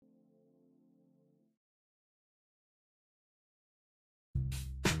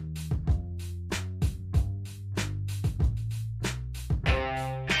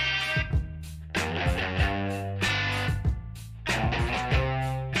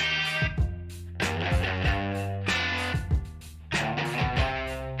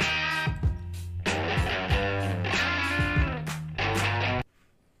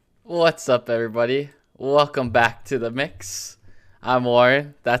What's up, everybody? Welcome back to the mix. I'm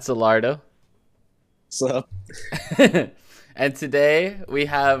Warren. That's Alardo. So And today we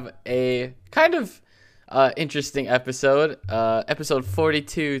have a kind of interesting episode, episode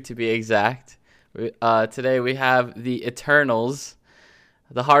 42 to be exact. Today we have the Eternals,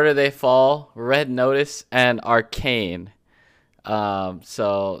 The Harder They Fall, Red Notice, and Arcane.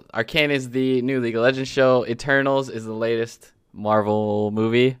 So Arcane is the new League of Legends show. Eternals is the latest Marvel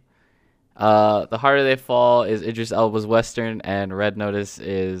movie. The Harder They Fall is Idris Elba's Western, and Red Notice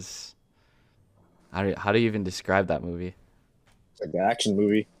is how do you even describe that movie? it's like an action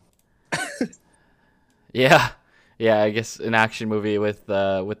movie. Yeah, yeah, I guess an action movie with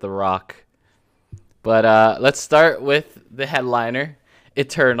The Rock. But let's start with the headliner,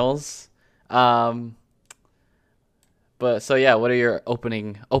 Eternals. Um, but so yeah, what are your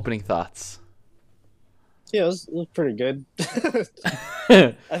opening thoughts? Yeah, it was pretty good.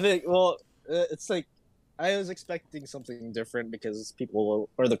 I think. Well, it's like I was expecting something different because people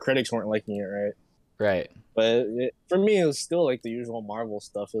or the critics weren't liking it, right? Right. But for me, it was still like the usual Marvel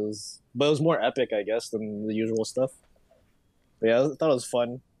stuff. But it was more epic, I guess, than the usual stuff. But yeah, I thought it was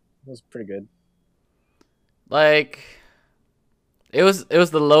fun. It was pretty good. Like it was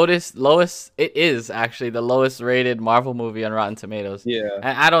the lowest it is actually the lowest rated Marvel movie on Rotten Tomatoes. Yeah,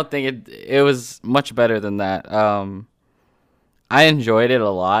 And I don't think it was much better than that. I enjoyed it a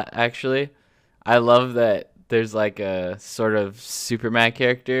lot actually. I love that there's like a sort of Superman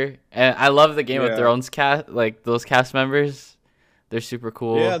character, and I love the Game of yeah, Thrones cast, like those cast members. They're super yeah.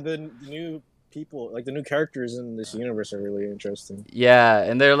 cool. The new people, like the new characters in this universe, are really interesting. Yeah,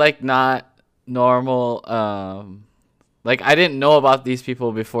 and they're like not normal. Like I didn't know about these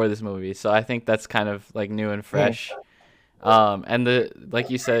people before this movie, so I think that's kind of like new and Hmm. fresh. And the like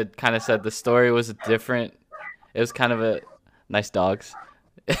you said, kind of said the story was different. It was kind of a nice dogs.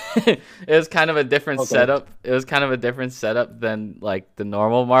 It was kind of a different Okay. setup. It was kind of a different setup than like the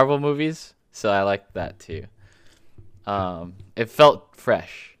normal Marvel movies, so I liked that too. It felt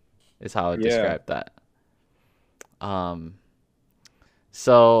fresh, is how I would Yeah. describe that. Um,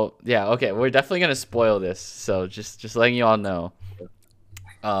 so yeah, okay, we're definitely gonna spoil this. So just letting you all know.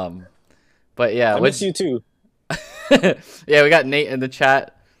 Um, but yeah, I miss you too. yeah, we got Nate in the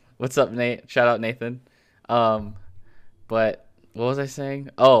chat. What's up, Nate? Shout out Nathan. Um, but what was I saying?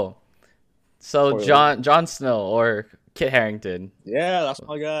 Oh, so Spoiler. Jon Snow or Kit Harington. Yeah, that's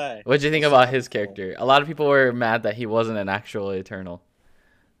my guy. What did you think I'm so about happy his for him. character? A lot of people were mad that he wasn't an actual Eternal.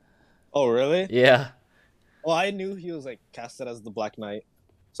 Oh, really? Yeah. Well, I knew he was like casted as the Black Knight,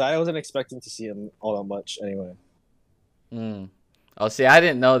 so I wasn't expecting to see him all that much anyway. Mm. Oh, see, I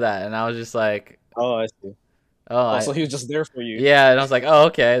didn't know that, and I was just like, Oh, I see. oh, Also, he was just there for you. yeah, and I was like, oh,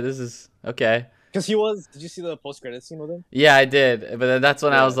 okay, this is okay. Because he was. Did you see the post-credit scene with him? Yeah, I did, but then that's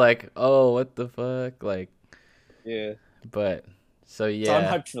when I Yeah, was like, oh, what the fuck, like, yeah. but so So I'm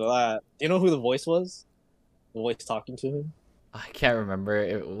yeah, hyped for that. Do you know who the voice was? The voice talking to him? I can't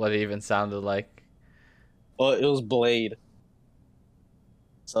remember what it even sounded like. Well, it was Blade.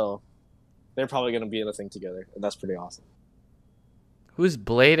 So they're probably gonna be in a thing together, and that's pretty awesome. Who's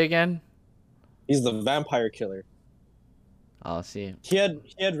Blade again? He's the vampire killer. I'll see. He had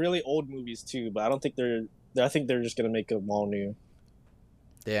really old movies too, but I don't think they're. I think they're just gonna make them all new.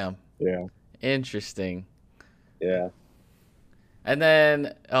 Damn, Yeah, interesting. yeah. And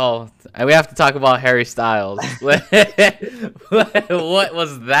then, oh, and we have to talk about Harry Styles. What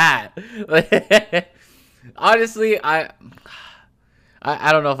was that? Honestly, I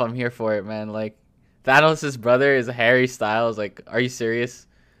don't know if I'm here for it, man. Like, Thanos' brother is Harry Styles. Like, are you serious?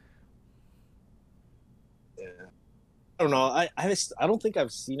 Yeah. I don't know. I don't think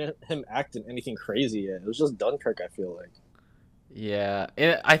I've seen him act in anything crazy yet. It was just Dunkirk. I feel like Yeah,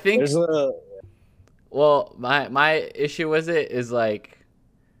 I think. there's a Well, my issue with it is like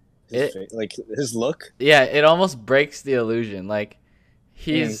it. like his look, Yeah, it almost breaks the illusion. Like,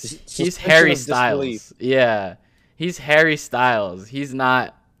 he's suspension Harry of disbelief. Styles. Yeah, he's Harry Styles. He's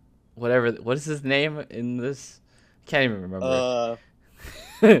not whatever. What is his name in this? Can't even remember.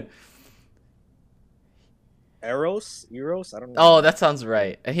 Uh, Eros. I don't Oh, know. that sounds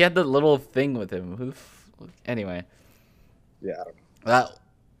right. And he had the little thing with him. Anyway, Yeah, I don't that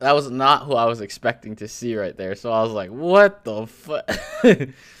that was not who I was expecting to see right there. So I was like, what the fuck?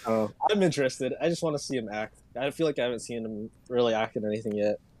 know. I'm interested. I just want to see him act. I feel like I haven't seen him really act in anything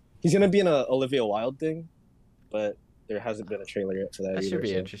yet. He's gonna be in a Olivia Wilde thing, but there hasn't been a trailer yet for that That should either.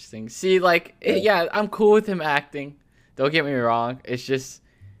 be So interesting. See, like, yeah, yeah, I'm cool with him acting. Don't get me wrong. It's just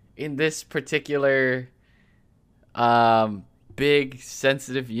in this particular big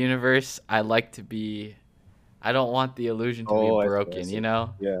sensitive universe, I like to be. I don't want the illusion to be oh, I broken. see. You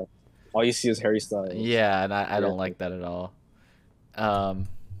know. Yeah, all you see is Harry Styles. Yeah, and I don't like that at all.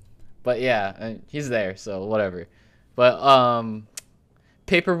 But yeah, he's there, so whatever. But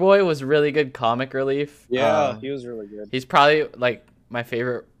Paperboy was really good comic relief. Yeah, he was really good. He's probably like my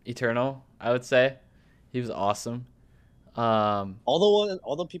favorite Eternal, I would say. He was awesome. All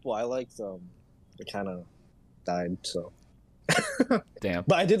the people I liked, they kind of died. So Damn.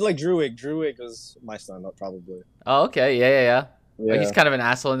 but I did like Druig. Druig was my standout probably. Oh, okay. Yeah. Yeah, Like, he's kind of an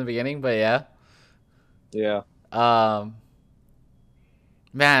asshole in the beginning, but yeah. yeah.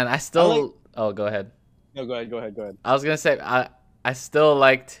 Man, I still. Oh, go ahead. No, go ahead. I was gonna say I still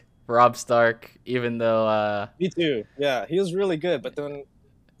liked Rob Stark, even though Me too. Yeah, he was really good, but then what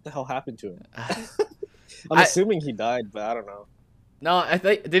the hell happened to him? I'm assuming he died, but I don't know. No, I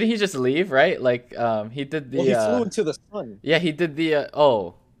think didn't he just leave, right? Like he did the Well, he flew into the sun. Yeah, he did the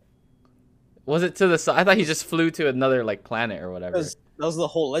oh. Was it to the sun? I thought he just flew to another like planet or whatever. That was the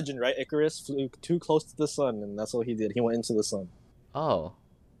whole legend, right? Icarus flew too close to the sun, and that's what he did. He went into the sun. Oh.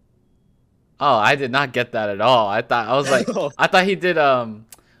 Oh, I did not get that at all. I thought he did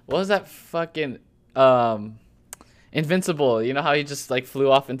what was that fucking Invincible? You know how he just like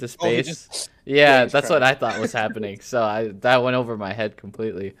flew off into space? Yeah, that's what I thought was happening. So that went over my head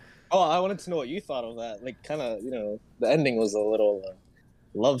completely. Oh, I wanted to know what you thought of that. Like, kind of, the ending was a little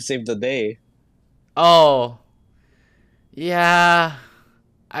love saved the day. Oh. Yeah.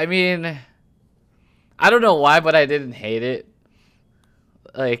 I mean, I don't know why, but I didn't hate it.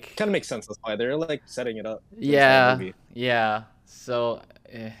 Like, kind of makes sense. That's why they're like setting it up. Yeah. So,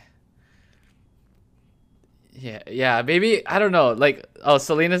 yeah. Maybe I don't know. Like, oh,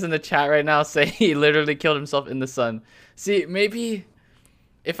 Selena's in the chat right now saying he literally killed himself in the sun. See, maybe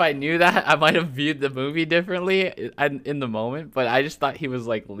if I knew that, I might have viewed the movie differently in the moment. But I just thought he was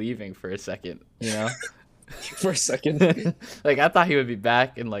like leaving for a second. You know. For a second. Like, I thought he would be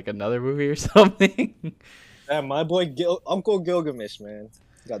back in like another movie or something. Yeah, my boy Uncle Gilgamesh, man,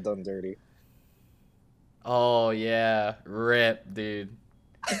 got done dirty. Oh yeah, rip, dude.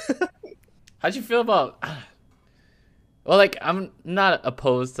 How'd you feel about? Well, like, I'm not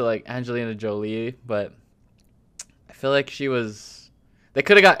opposed to like Angelina Jolie, but I feel like they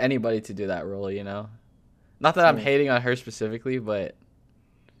could have got anybody to do that role, you know. Not that I'm hating on her specifically, but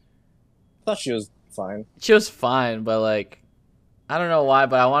I thought she was fine. She was fine, but like, I don't know why,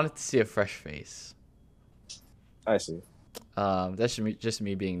 but I wanted to see a fresh face. I see. That's just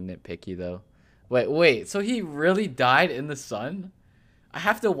me being nitpicky though. Wait. So he really died in the sun? I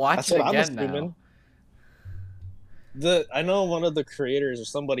have to watch it again now. I know one of the creators or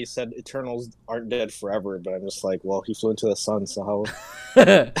somebody said Eternals aren't dead forever, but I'm just like, well, he flew into the sun, so how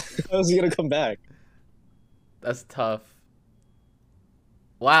is he gonna come back? That's tough.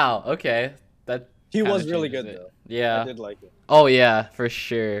 Wow. Okay. He was really good though. Yeah. I did like it. Oh yeah, for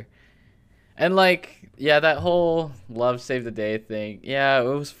sure. And like, yeah, that whole love save the day thing. Yeah, it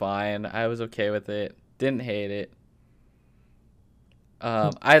was fine. I was okay with it. Didn't hate it.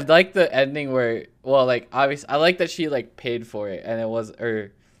 I like the ending where, well, like, obviously, I like that she like paid for it, and it was,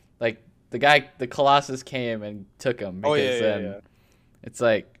 or like the Colossus came and took him because then it's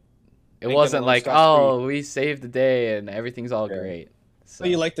like it wasn't like, oh, we saved the day and everything's all great. So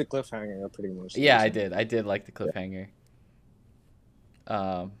you liked the cliffhanger pretty much. Yeah, I did. I did like the cliffhanger.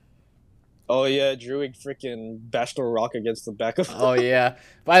 Oh yeah, Druig freaking bashed a rock against the back of. Oh yeah,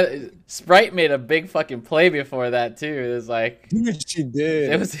 but Sprite made a big fucking play before that too. It was like she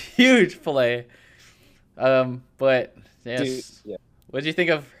did. It was a huge play. But yes. Dude, yeah. What did you think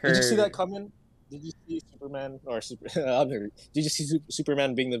of her? Did you see that coming? Did you see Superman Did you see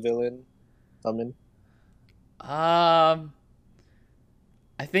Superman being the villain coming? I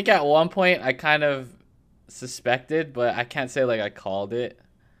think at one point I kind of suspected, but I can't say like I called it.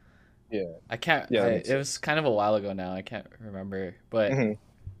 Yeah. I can't. Yeah, it was kind of a while ago now. I can't remember, but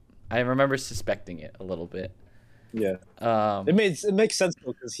I remember suspecting it a little bit. Yeah. It makes sense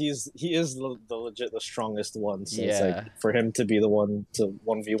though, because he is the strongest one. So it's like for him to be the one to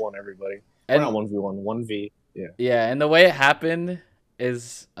 1v1 everybody. And, or not 1v1, 1v. Yeah. Yeah, and the way it happened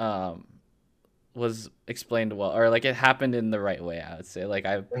is was explained well, or like it happened in the right way. I would say like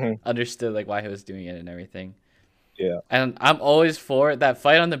I understood like why he was doing it and everything. Yeah. And I'm always for that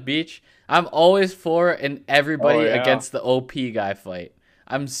fight on the beach. I'm always for an everybody against the OP guy fight.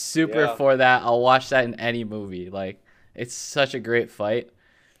 I'm super for that. I'll watch that in any movie. Like, it's such a great fight.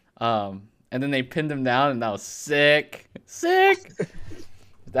 And then they pinned him down, and that was sick. Sick.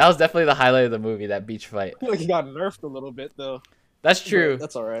 That was definitely the highlight of the movie, that beach fight. I feel like he got nerfed a little bit, though. That's true. But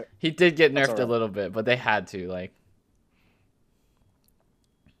that's all right. He did get nerfed a little bit, but they had to, like.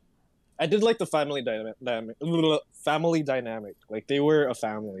 I did like the family dynamic. Like they were a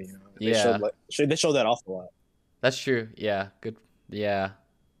family, you know. They Yeah. they showed that off a lot. That's true. Yeah. Good. Yeah.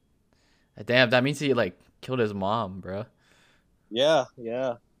 Damn, that means he like killed his mom, bro. Yeah,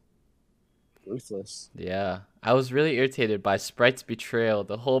 yeah. Ruthless. Yeah. I was really irritated by Sprite's betrayal.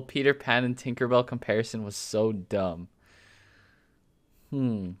 The whole Peter Pan and Tinkerbell comparison was so dumb.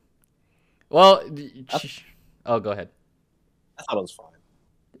 Well, oh, go ahead. I thought it was fine.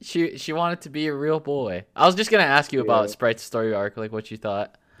 She wanted to be a real boy. I was just gonna ask you about Yeah. Sprite's story arc, like what you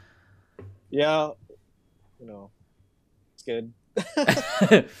thought. Yeah, you know, it's good.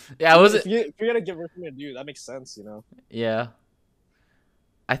 Yeah, was If, it? if you're gonna give her something to do, that makes sense, you know. Yeah.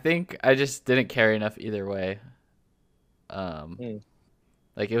 I think I just didn't care enough either way. Mm.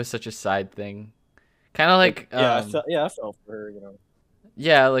 Like it was such a side thing. Kind of like I felt for her, you know.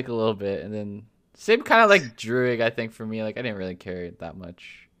 yeah, like a little bit, and then same kind of like Druig. I think for me, like I didn't really care that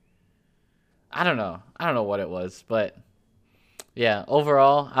much. I don't know. I don't know what it was, but yeah.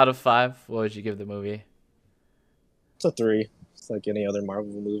 Overall, out of 5, what would you give the movie? It's a 3. It's like any other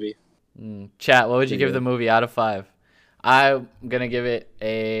Marvel movie. Chat, what would you Pretty give the good. movie out of 5? I'm gonna give it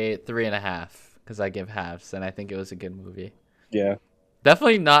a 3.5 because I give halves, and I think it was a good movie. Yeah,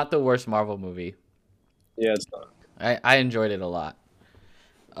 Definitely not the worst Marvel movie. yeah, it's not. I enjoyed it a lot.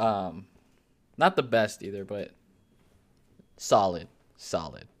 Not the best either, but solid.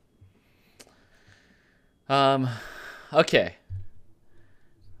 Okay.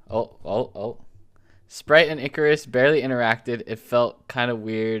 Oh. Sprite and Icarus barely interacted. It felt kind of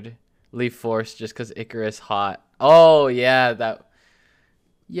weirdly forced just because Icarus hot. Oh, yeah, that.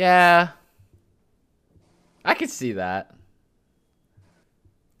 Yeah. I could see that.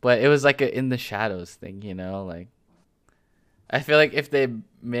 But it was like a in the shadows thing, you know? Like, I feel like if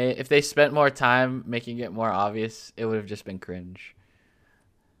they spent more time making it more obvious, it would have just been cringe.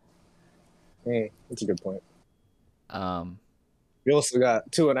 That's a good point. Um, We also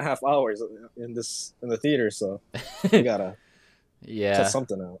got 2.5 hours in the theater, so we gotta yeah, test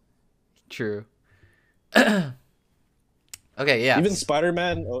something out. true. Okay, yeah. Even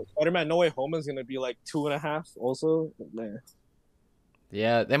Spider-Man No Way Home is gonna be like 2.5. Also, man.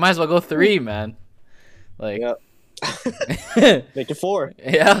 Yeah, they might as well go 3, man. Like, Yeah. Make it 4.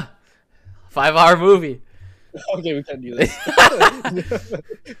 yeah, 5-hour movie. Okay, we can't do this.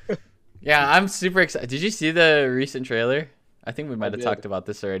 Yeah, I'm super excited. Did you see the recent trailer? I think we might have did. talked about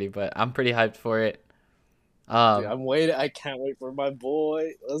this already, but I'm pretty hyped for it. Dude, I'm waiting. I can't wait for my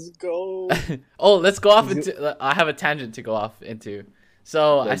boy. Let's go. Oh, let's go off into. I have a tangent to go off into.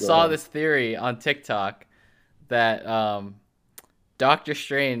 So Yeah, I go saw ahead. this theory on TikTok that Doctor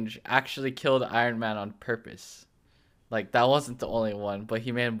Strange actually killed Iron Man on purpose. Like that wasn't the only one, but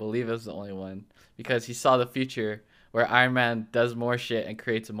he made him believe it was the only one because he saw the future where Iron Man does more shit and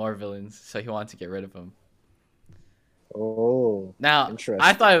creates more villains, so he wanted to get rid of him. Oh, Now, interesting.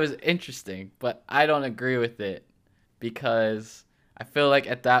 I thought it was interesting, but I don't agree with it because I feel like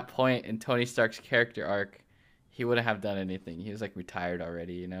at that point in Tony Stark's character arc, he wouldn't have done anything. He was like retired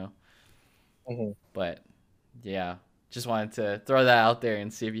already, you know? Mhm. But yeah, just wanted to throw that out there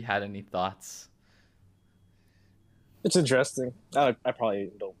and see if you had any thoughts. It's interesting. I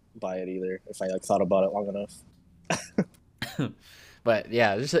probably don't buy it either if I like thought about it long enough. But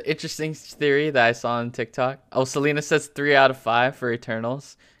yeah, there's an interesting theory that I saw on TikTok. Oh, Selena says 3 out of 5 for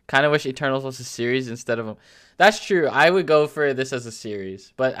Eternals. Kind of wish Eternals was a series instead of a. That's true. I would go for this as a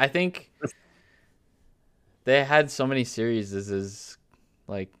series, but I think they had so many series. This is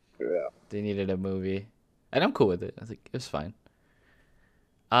like Yeah. they needed a movie, and I'm cool with it. I think it was fine.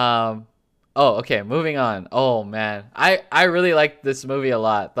 Oh, okay. Moving on. Oh man, I really liked this movie a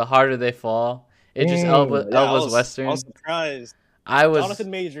lot. The Harder They Fall. It just Yeah, Elba's Western. I was surprised. I was.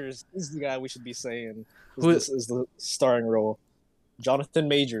 Jonathan Majors is the guy we should be saying. Who- This is the starring role. Jonathan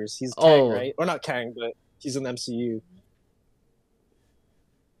Majors. He's Kang, Oh. right? Or not Kang, but he's in the MCU.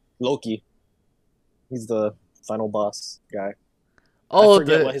 Loki. He's the final boss guy. Oh, I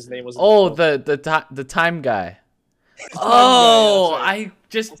forget what his name was. the time guy. guy, Oh, that's right. I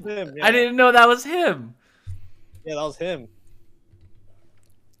just That's him, yeah. I didn't know that was him. Yeah, that was him.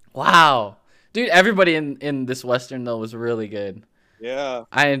 Wow, dude, everybody in this Western though was really good. Yeah,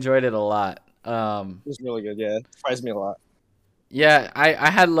 I enjoyed it a lot. it was really good. Yeah, surprised me a lot. Yeah, I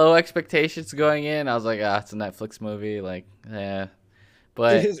had low expectations going in. I was like, it's a Netflix movie, like, yeah.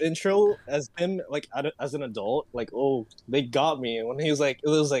 But His intro as him, like as an adult, like, oh, they got me. When he was like, it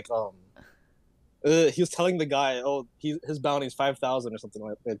was like, he was telling the guy, oh, his bounty is 5,000 or something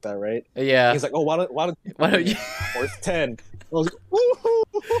like that, right? yeah, He's like, oh, why don't Why don't you- or it's 10? I was like,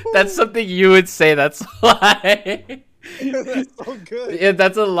 woohoo! that's something you would say. That's why. That's so good. Yeah,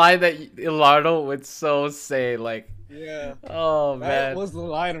 that's a line that Lardo would so say. Like, Yeah. oh That man. was the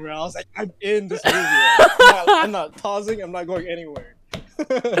line where I was like, I'm in this movie. I'm not pausing. I'm not going anywhere.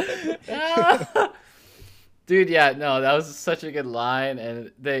 Dude, yeah, no, that was such a good line,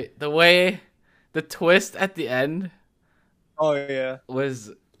 and the way, the twist at the end Oh yeah,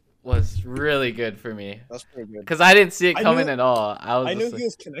 was really good for me, that's pretty good. because I didn't see it I coming knew at all. I was I knew just he like,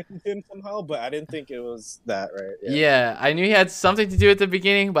 was connected to him somehow, but I didn't think it was that right. Yeah. yeah, I knew he had something to do at the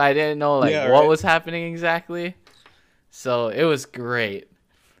beginning, but I didn't know like Yeah, what right. was happening exactly. So it was great,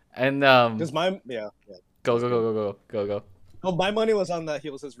 and Because my yeah, go that's go good. go go go go go. No, my money was on that he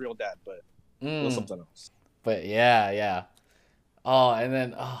was his real dad, but it was Mm, something else. but yeah, yeah. Oh, and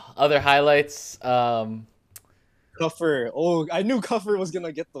then other highlights. Cuffer. Oh, I knew Cuffer was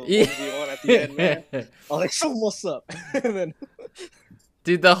gonna get the 1v1 at the end, man. I was like, so what's up? And then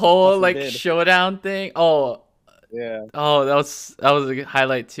Dude, the whole Cuffer like did. showdown thing. Oh, Yeah. oh, that was a good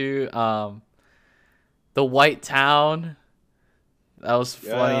highlight too. The White Town. That was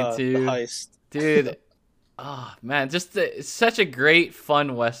funny Yeah, the too, heist. dude. Oh man, just it's such a great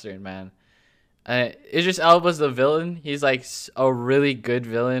fun western, man. Idris Elba's the villain. He's like a really good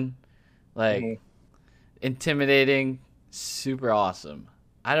villain, like Mhm. intimidating, super awesome.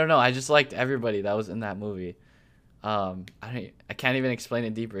 I don't know. I just liked everybody that was in that movie. I can't even explain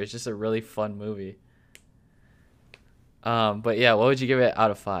it deeper. It's just a really fun movie. But yeah, what would you give it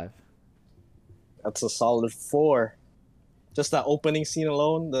out of 5? That's a solid 4. Just that opening scene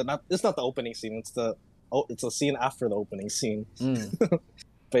alone. It's not the opening scene. It's a scene after the opening scene. Mm,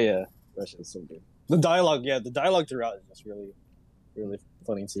 But yeah, that shit's so good. The dialogue, yeah, the dialogue throughout is just really, really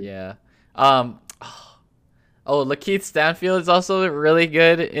funny too. yeah. Oh, Lakeith Stanfield is also really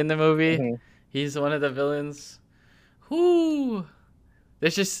good in the movie. Mhm. He's one of the villains. Whoo!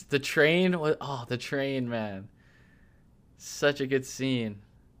 There's just the train. Oh, the train, man. Such a good scene.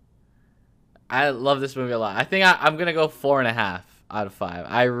 I love this movie a lot. I think I'm gonna go 4.5 out of 5.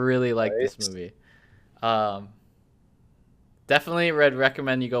 I really like this Nice. movie. Um, Definitely would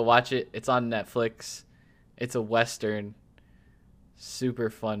recommend you go watch it. It's on Netflix. It's a western, super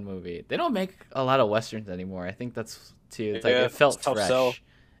fun movie. They don't make a lot of westerns anymore. I think that's too. It's like Yeah, it felt it's tough fresh. sell.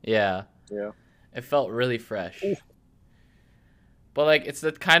 Yeah, Yeah. it felt really fresh. Ooh. But like it's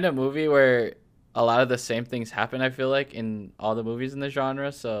the kind of movie where a lot of the same things happen, I feel like, in all the movies in the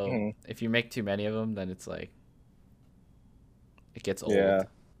genre. So Mhm. if you make too many of them, then it's like it gets old. Yeah.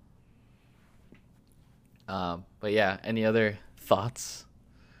 But yeah, any other thoughts?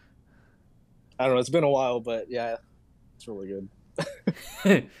 I don't know. It's been a while, but yeah, it's really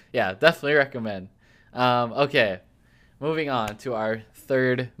good. Yeah, definitely recommend. Okay, moving on to our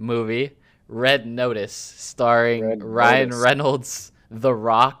third movie, Red Notice, starring Red Ryan Notice. Reynolds, The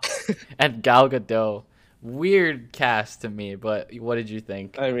Rock, and Gal Gadot. Weird cast to me, but what did you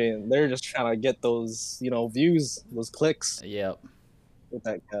think? I mean, they're just trying to get those, views, those clicks Yep. with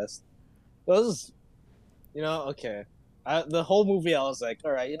that cast. Those, okay. The whole movie, I was like,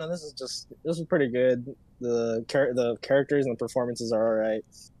 all right, this is pretty good. The characters and the performances are all right.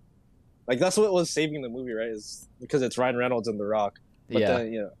 Like that's what was saving the movie, right? Is because it's Ryan Reynolds and The Rock. But Yeah.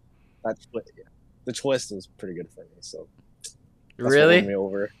 then the twist was pretty good for me. So that's what won Really? me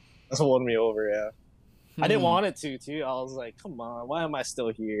over. That's what won me over. Yeah. I didn't Hmm. want it to too. I was like, come on, why am I still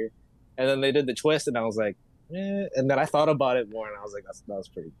here? And then they did the twist, and I was like, eh. And then I thought about it more, and I was like, that was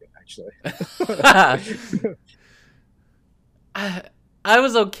pretty good actually. I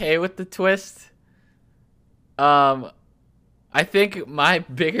was okay with the twist. I think my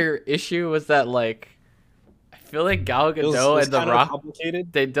bigger issue was that like I feel like Gal it was Gadot and The kind of Rock,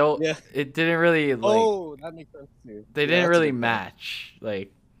 complicated. they don't. Yeah. It didn't really like. Oh, that makes sense too. They Yeah, didn't that's a really good point. match.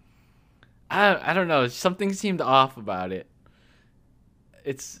 Like I don't know. Something seemed off about it.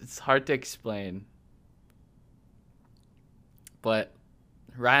 It's hard to explain. But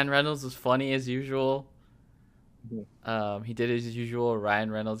Ryan Reynolds was funny as usual. He did his usual Ryan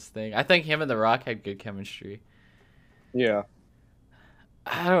Reynolds thing. I think him and The Rock had good chemistry. Yeah.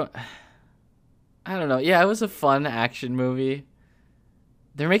 I don't know. Yeah, it was a fun action movie.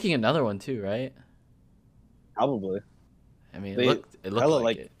 They're making another one too, right? Probably. I mean, They it looked hella like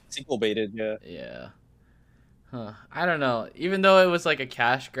like it. sequel baited. Yeah. Yeah. Huh. I don't know. Even though it was like a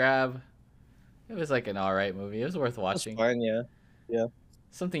cash grab, it was like an alright movie. It was worth That's watching. fine. Yeah. Yeah.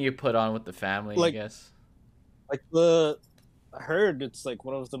 Something you put on with the family, I Like- guess. Like I heard it's like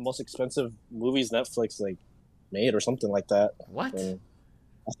one of the most expensive movies Netflix like made or something like that. What? And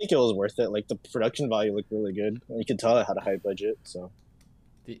I think it was worth it. Like the production value looked really good. And you could tell it had a high budget. So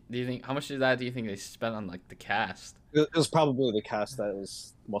Do you think how much of that do you think they spent on like the cast? it was probably the cast that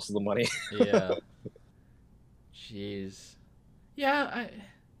was most of the money. Yeah. Jeez. Yeah,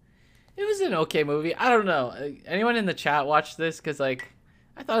 it was an okay movie. I don't know. Anyone in the chat watch this? Because, like,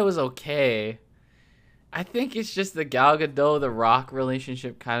 I thought it was okay. I think it's just the Gal Gadot, The Rock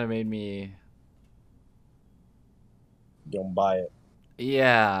relationship kind of made me... Don't buy it.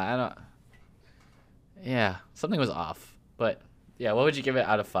 Yeah, I don't... Yeah, something was off. But, yeah, what would you give it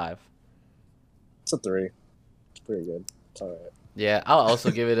out of 5? It's a 3. It's pretty good. It's alright. Yeah, I'll also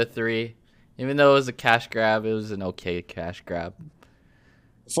give it a 3. Even though it was a cash grab, it was an okay cash grab.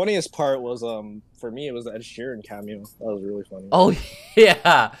 The funniest part was for me it was the Ed Sheeran cameo. That was really funny. Oh,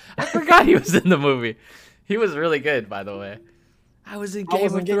 yeah. I forgot he was in the movie. He was really good, by the way. I was in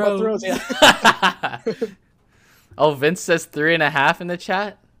Game of Thrones. Yeah. Oh, Vince says 3.5 in the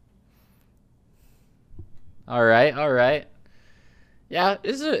chat. All right. Yeah,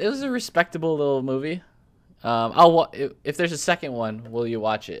 it was a respectable little movie. If there's a second one, will you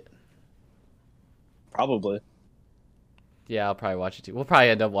watch it? Probably. Yeah, I'll probably watch it too. We'll probably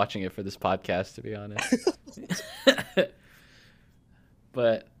end up watching it for this podcast, to be honest.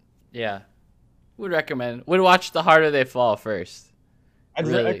 But yeah, would recommend. Would watch The Harder They Fall first. I'd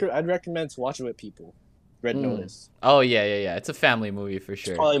recommend to watch it with people. Red Notice. Oh yeah. It's a family movie for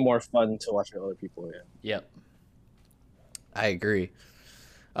sure. It's probably more fun to watch with other people. Yeah. Yep. I agree.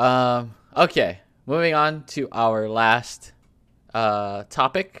 Okay, moving on to our last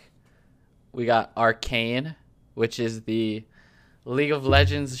topic. We got Arcane, which is the League of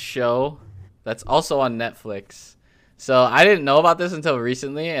Legends show that's also on Netflix. So I didn't know about this until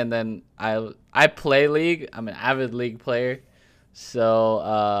recently, and then I play League. I'm an avid League player, so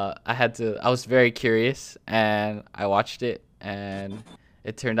I was very curious, and I watched it, and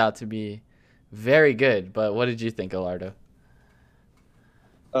it turned out to be very good. But what did you think, Alardo?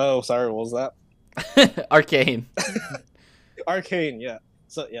 Oh, sorry, what was that? Arcane. Arcane, yeah.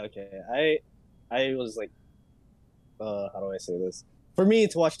 So yeah, okay. I was like, how do I say this? For me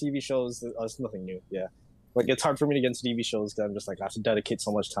to watch TV shows, it's nothing new. Yeah, like it's hard for me to get into TV shows because I'm just like I have to dedicate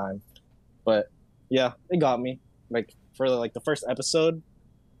so much time. But yeah, it got me. Like for the first episode,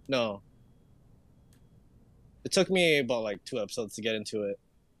 no, it took me about like 2 episodes to get into it.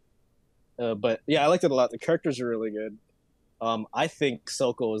 But yeah, I liked it a lot. The characters are really good. I think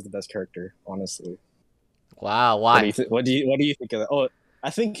Soko is the best character, honestly. Wow, why? What do you think of that? Oh, I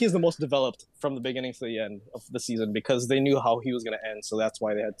think he's the most developed from the beginning to the end of the season because they knew how he was gonna end, so that's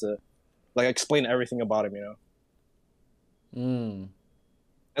why they had to like explain everything about him, you know.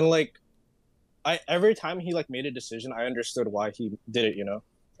 And like, every time he like made a decision, I understood why he did it, you know.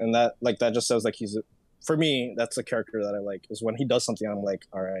 And that just says like for me, that's a character that I like is when he does something, I'm like,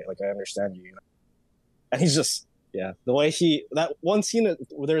 all right, like I understand you, you know. And he's just the way that one scene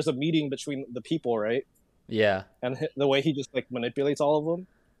where there's a meeting between the people, right? Yeah. And the way he just like manipulates all of them,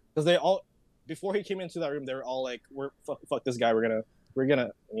 because they all before he came into that room, they were all like, "We're fuck this guy. We're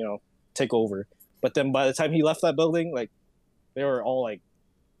gonna you know take over." But then by the time he left that building, like they were all like,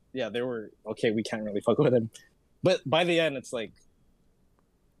 "Yeah, they were okay. We can't really fuck with him." But by the end, it's like,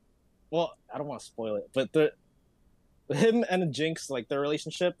 well, I don't want to spoil it, but him and Jinx, like their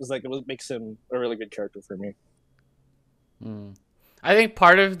relationship is like what makes him a really good character for me. I think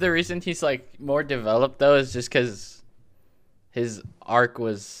part of the reason he's like more developed though is just because his arc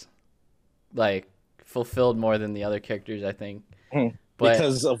was like fulfilled more than the other characters, I think. But,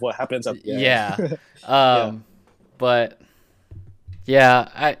 because of what happens at the end. Yeah. But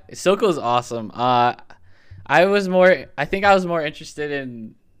yeah, Soko's awesome. I think I was more interested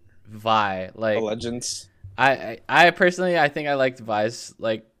in Vi, like the Legends. I personally I think I liked Vi's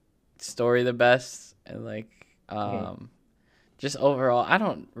like story the best, and like just overall, I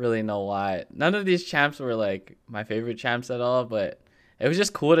don't really know why. None of these champs were like my favorite champs at all, but it was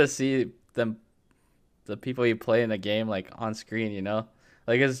just cool to see them, the people you play in a game like on screen, you know?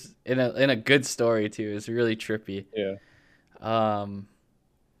 Like it's in a good story too. It's really trippy. Yeah.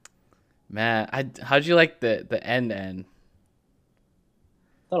 Man, how'd you like the end? I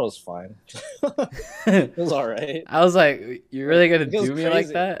thought it was fine. It was all right. I was like, you're really gonna do me like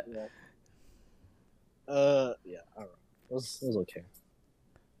that? Yeah. Yeah, I don't know. It was okay.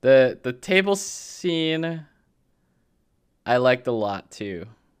 The table scene I liked a lot too.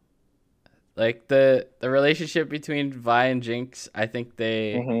 Like the relationship between Vi and Jinx, I think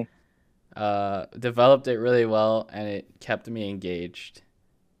they developed it really well, and it kept me engaged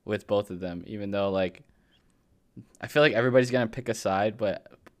with both of them, even though like I feel like everybody's gonna pick a side, but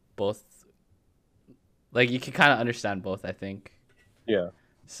both, like, you can kind of understand both, I think. Yeah.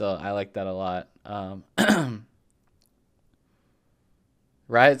 So I like that a lot.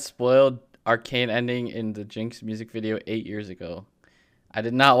 Riot spoiled Arcane ending in the Jinx music video 8 years ago. I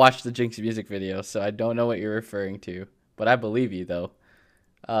did not watch the Jinx music video, so I don't know what you're referring to, but I believe you though.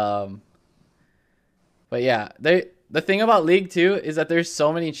 Um, but yeah, the thing about League too is that there's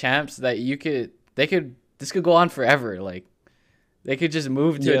so many champs that this could go on forever. Like they could just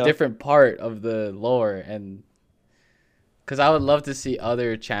move to a different part of the lore, and because I would love to see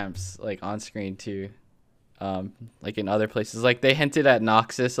other champs like on screen too, like in other places. Like they hinted at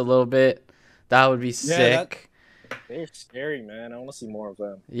Noxus a little bit. That would be sick. They're scary, man. I want to see more of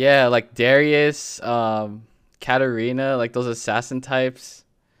them. Yeah, like Darius, Katarina, like those assassin types,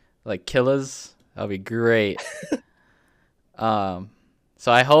 like killers. That'll be great. So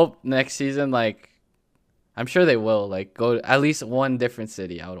I hope next season, like, I'm sure they will, like, go to at least one different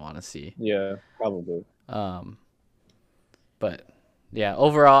city. I would want to see. Yeah, probably. But yeah,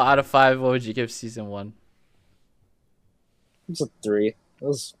 overall, out of 5, what would you give season 1? It's a 3. It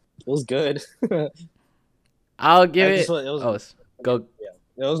was good. I'll give it. Go. Yeah,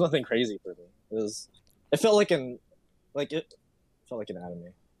 it was nothing crazy for me. It felt like an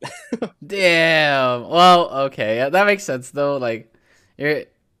anime. Damn. Well, okay, yeah, that makes sense though. Like,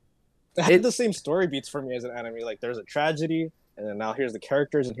 it had the same story beats for me as an anime. Like, there's a tragedy, and then now here's the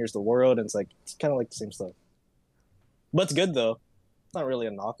characters, and here's the world, and it's kind of like the same stuff. But it's good though. It's not really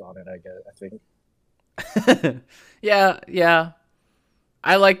a knock on it, I think. Yeah.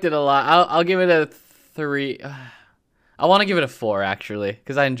 I liked it a lot. I'll give it a 3. I want to give it a 4 actually,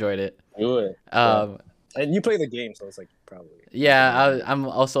 because I enjoyed it. Do it. And you play the game, so it's like probably. Yeah, I'm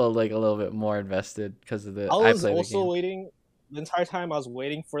also like a little bit more invested because of the. I was also waiting the entire time. I was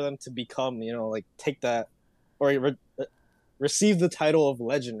waiting for them to become, like, take that or receive the title of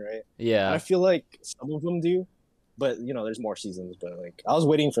legend, right? Yeah. And I feel like some of them do, but there's more seasons. But like, I was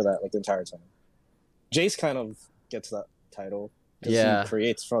waiting for that like the entire time. Jace kind of gets that title. Yeah. He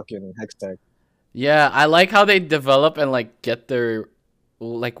creates fucking Hextech. Yeah, I like how they develop and like get their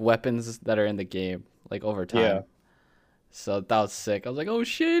like weapons that are in the game like over time. Yeah. So that was sick. I was like, oh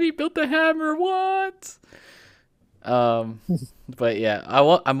shit, he built the hammer. What? But yeah,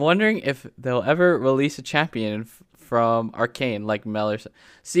 I'm wondering if they'll ever release a champion from Arcane like Mel or something.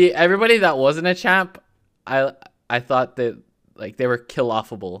 See, everybody that wasn't a champ, I thought that like they were kill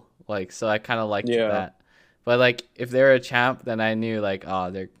offable. Like, so I kind of liked that. But like, if they're a champ, then I knew like, oh,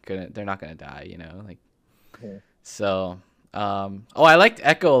 they're not gonna die, like. Yeah. So, I liked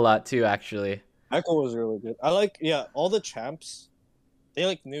Echo a lot too, actually. Echo was really good. All the champs, they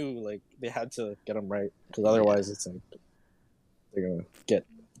like knew like they had to get them right, because otherwise it's like they're gonna get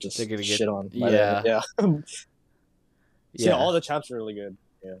shit on. Yeah. Yeah, all the champs are really good.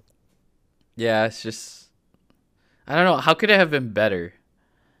 Yeah. Yeah, it's just, I don't know. How could it have been better?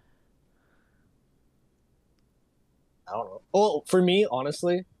 I don't know. Well, for me,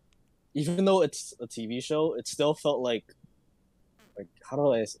 honestly, even though it's a TV show, it still felt like how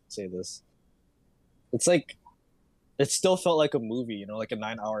do I say this? It's like it still felt like a movie, like a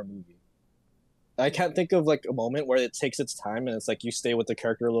 9-hour movie. I can't think of like a moment where it takes its time and it's like you stay with the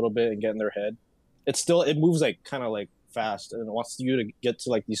character a little bit and get in their head. It moves like kind of like fast, and it wants you to get to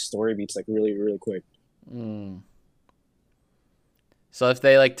like these story beats like really, really quick. So if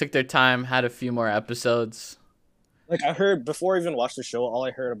they like took their time, had a few more episodes. Like, I heard before I even watched the show, all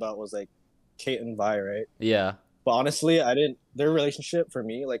I heard about was like Kate and Vi, right? Yeah. But honestly, their relationship for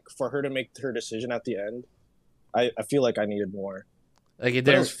me, like for her to make her decision at the end, I feel like I needed more. Like it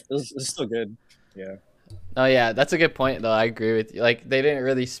was still good. Yeah. Oh yeah, that's a good point though. I agree with you. Like they didn't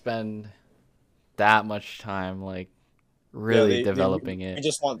really spend that much time like really developing it.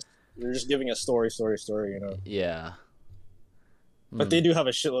 They're just giving a story, Yeah. But they do have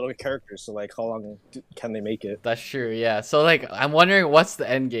a shitload of characters, so like how long can they make it? That's true, yeah. So like I'm wondering what's the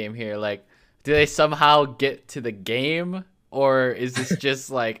end game here? Like, do they somehow get to the game, or is this just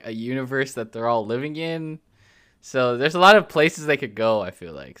like a universe that they're all living in? So there's a lot of places they could go, I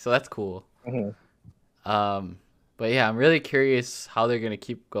feel like. So that's cool. Mm-hmm. But yeah, I'm really curious how they're gonna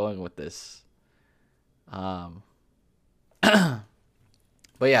keep going with this. But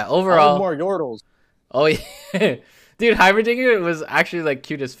yeah, overall more Yordles. Oh yeah. Dude, Heimerdinger was actually like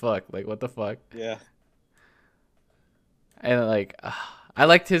cute as fuck. Like, what the fuck? Yeah. And like, I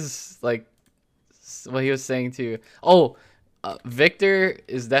liked his like what he was saying too. Oh, Victor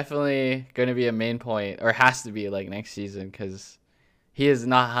is definitely going to be a main point, or has to be like next season, because he is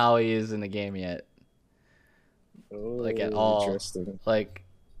not how he is in the game yet. Like at all. Interesting. Like,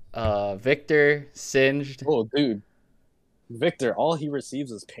 Victor Singed. Oh, dude, Victor, all he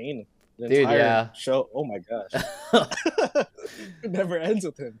receives is pain. The entire show. Oh my gosh. It never ends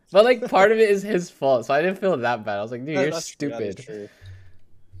with him. But like part of it is his fault, so I didn't feel that bad. I was like, dude, you're stupid.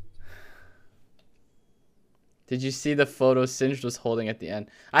 Did you see the photo Singed was holding at the end?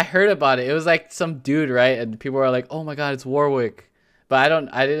 I heard about it. It was like some dude, right? And people were like, "Oh my god, it's Warwick." But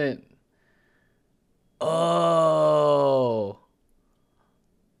I didn't. Oh.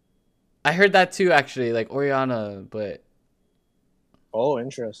 I heard that too, actually, like Oriana, but Oh,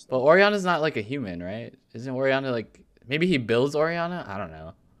 interesting. Oriana's not like a human, right? Isn't Oriana like maybe he builds Oriana? I don't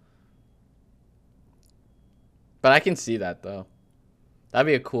know. But I can see that though. That'd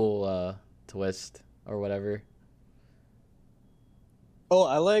be a cool twist or whatever. Oh,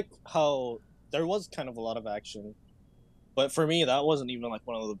 I like how there was kind of a lot of action, but for me, that wasn't even like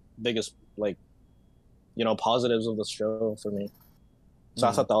one of the biggest like positives of the show for me. So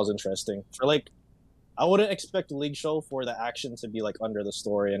I thought that was interesting. For like, I wouldn't expect a League show for the action to be like under the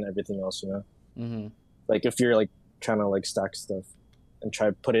story and everything else, Mm-hmm. Like if you're like trying to like stack stuff and try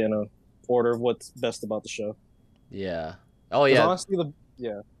to put it in a order of what's best about the show. Yeah. Oh 'Cause yeah. honestly,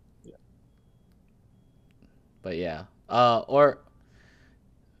 But yeah.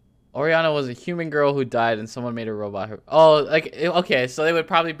 Oriana was a human girl who died and someone made a robot. Oh, like okay, so they would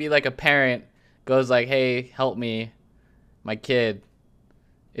probably be like a parent goes like, "Hey, help me. My kid.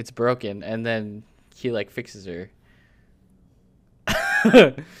 It's broken." And then he like fixes her.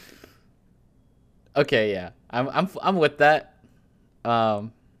 Okay, yeah. I'm with that.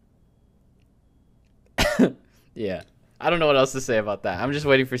 Yeah. I don't know what else to say about that. I'm just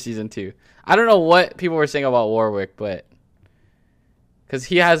waiting for season 2. I don't know what people were saying about Warwick, but because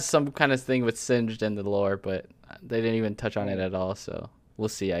he has some kind of thing with Singed in the lore, but they didn't even touch on it at all. So we'll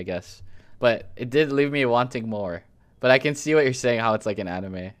see, I guess. But it did leave me wanting more. But I can see what you're saying, how it's like an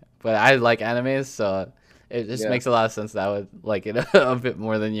anime. But I like animes, so it just makes a lot of sense that I would like it a bit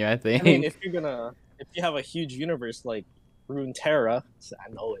more than you, I think. I mean, if you have a huge universe like Runeterra, I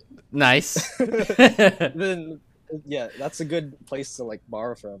know it. Nice. Then yeah, that's a good place to like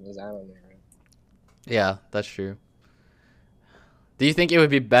borrow from is anime, right? Yeah, that's true. Do you think it would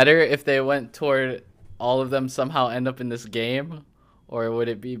be better if they went toward all of them somehow end up in this game? Or would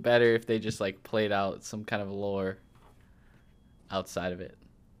it be better if they just like played out some kind of lore outside of it?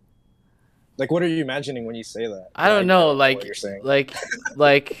 Like, what are you imagining when you say that? I don't know, like what you're saying.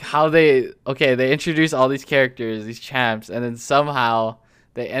 like how they introduce all these characters, these champs, and then somehow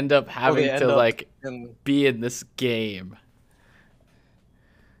they end up having be in this game.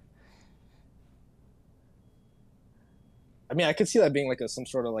 I mean, I could see that being like some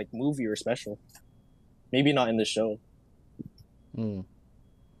sort of like movie or special. Maybe not in the show.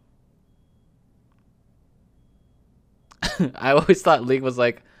 I always thought League was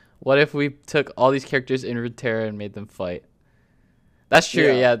like, what if we took all these characters in Runeterra and made them fight? That's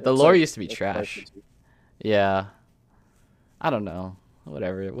true, yeah. The lore used to be trash. Yeah. I don't know.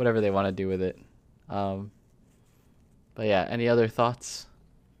 Whatever they want to do with it. But yeah, any other thoughts?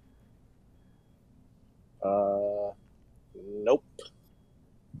 Nope.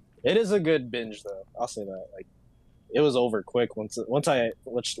 It is a good binge though. I'll say that. Like, it was over quick once I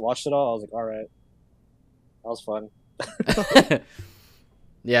watched it all. I was like, all right, that was fun.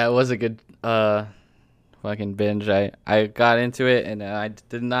 Yeah, it was a good fucking binge. I got into it and I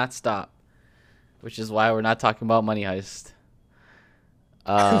did not stop, which is why we're not talking about Money Heist.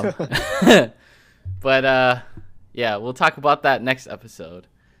 But yeah, we'll talk about that next episode.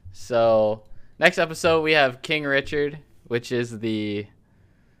 So next episode we have King Richard, which is the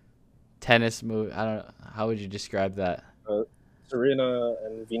tennis movie. I don't know, how would you describe that? Serena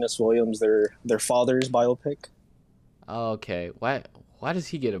and Venus Williams, their father's biopic. Oh, okay. Why does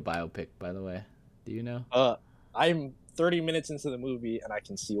he get a biopic, by the way? Do you know? I'm 30 minutes into the movie and I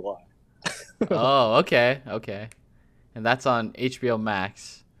can see why. Oh, okay. And that's on HBO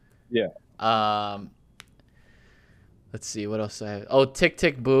Max. Yeah. Let's see, what else do I have? Oh, Tick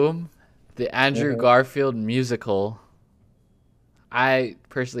Tick Boom, the Andrew Garfield musical. I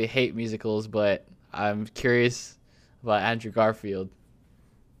personally hate musicals, but I'm curious about Andrew Garfield.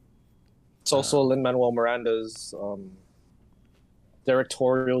 It's also Lin-Manuel Miranda's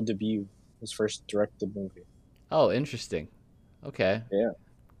directorial debut, his first directed movie. Oh, interesting. Okay. Yeah.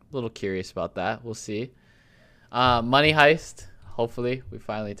 A little curious about that. We'll see. Money Heist. Hopefully, we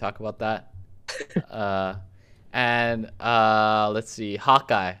finally talk about that. And let's see,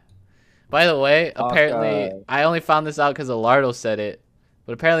 Hawkeye. By the way, apparently, I only found this out because Alardo said it,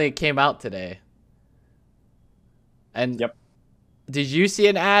 but apparently it came out today. And yep. Did you see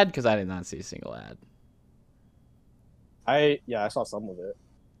an ad? Because I did not see a single ad. I saw some of it.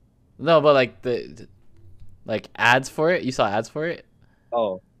 No, but like the ads for it. You saw ads for it?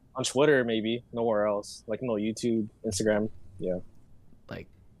 Oh, on Twitter maybe. Nowhere else. Like no YouTube, Instagram. Yeah. Like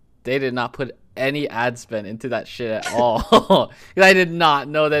they did not put any ad spend into that shit at all. I did not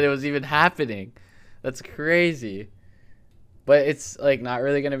know that it was even happening. That's crazy. But it's like not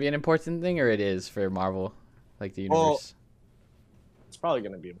really gonna be an important thing, or it is for Marvel, like the Well, universe. it's probably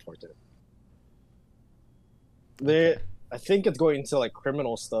gonna be important. They, I think it's going into like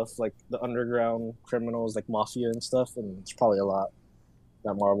criminal stuff, like the underground criminals, like mafia and stuff, and it's probably a lot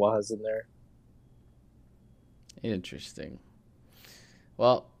that Marvel has in there. Interesting.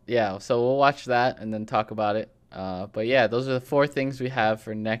 Well, yeah. So we'll watch that and then talk about it. But yeah, those are the 4 things we have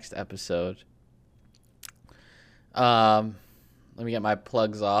for next episode. Let me get my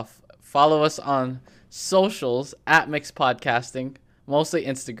plugs off. Follow us on socials at Mixed Podcasting, mostly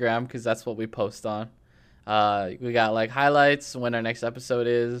Instagram because that's what we post on. We got like highlights, when our next episode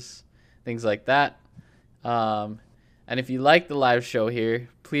is, things like that. And if you like the live show here,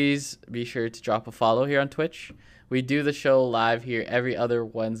 please be sure to drop a follow here on Twitch. We do the show live here every other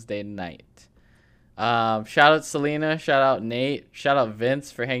Wednesday night. Shout out Selena, shout out Nate, shout out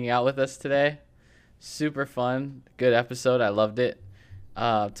Vince for hanging out with us today. Super fun, good episode. I loved it.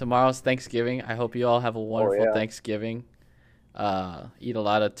 Tomorrow's Thanksgiving. I hope you all have a wonderful Thanksgiving. Eat a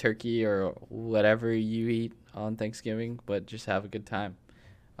lot of turkey or whatever you eat on Thanksgiving, but just have a good time.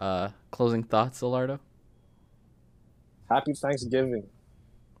 Closing thoughts, Alardo? Happy Thanksgiving.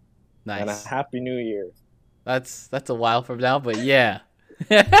 Nice. And a Happy New Year. That's a while from now, but yeah.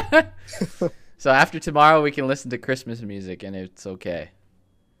 So after tomorrow, we can listen to Christmas music, and it's okay.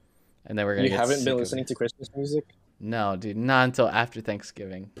 And then we're gonna. You haven't been listening to Christmas music? No, dude, not until after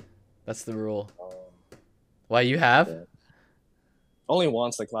Thanksgiving. That's the rule. Why, you have? Yeah. Only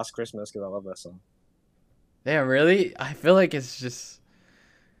once, like last Christmas, because I love that song. Damn, really? I feel like it's just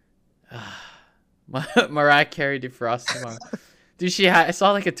Mariah Carey defrost tomorrow. Dude, I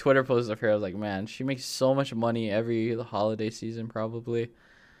saw like a Twitter post of her. I was like, man, she makes so much money every holiday season, probably.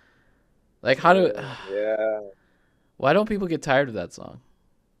 Like, how do? Yeah. Why don't people get tired of that song?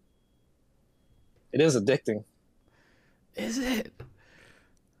 It is addicting. Is it?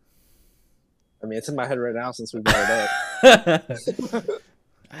 I mean, it's in my head right now since we brought it up.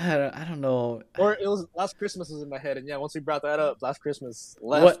 I don't know. Or it was last Christmas was in my head, and yeah, once we brought that up, last Christmas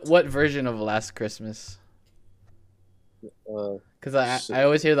left. What version of Last Christmas? Because I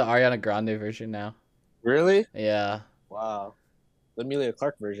always hear the Ariana Grande version now. Really? Yeah. Wow. The Emilia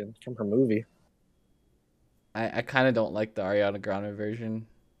Clarke version from her movie. I kind of don't like the Ariana Grande version.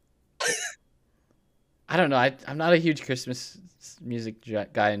 I don't know. I'm not a huge Christmas music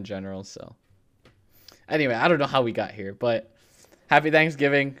guy in general, so. Anyway, I don't know how we got here, but happy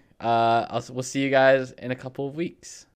Thanksgiving. We'll see you guys in a couple of weeks.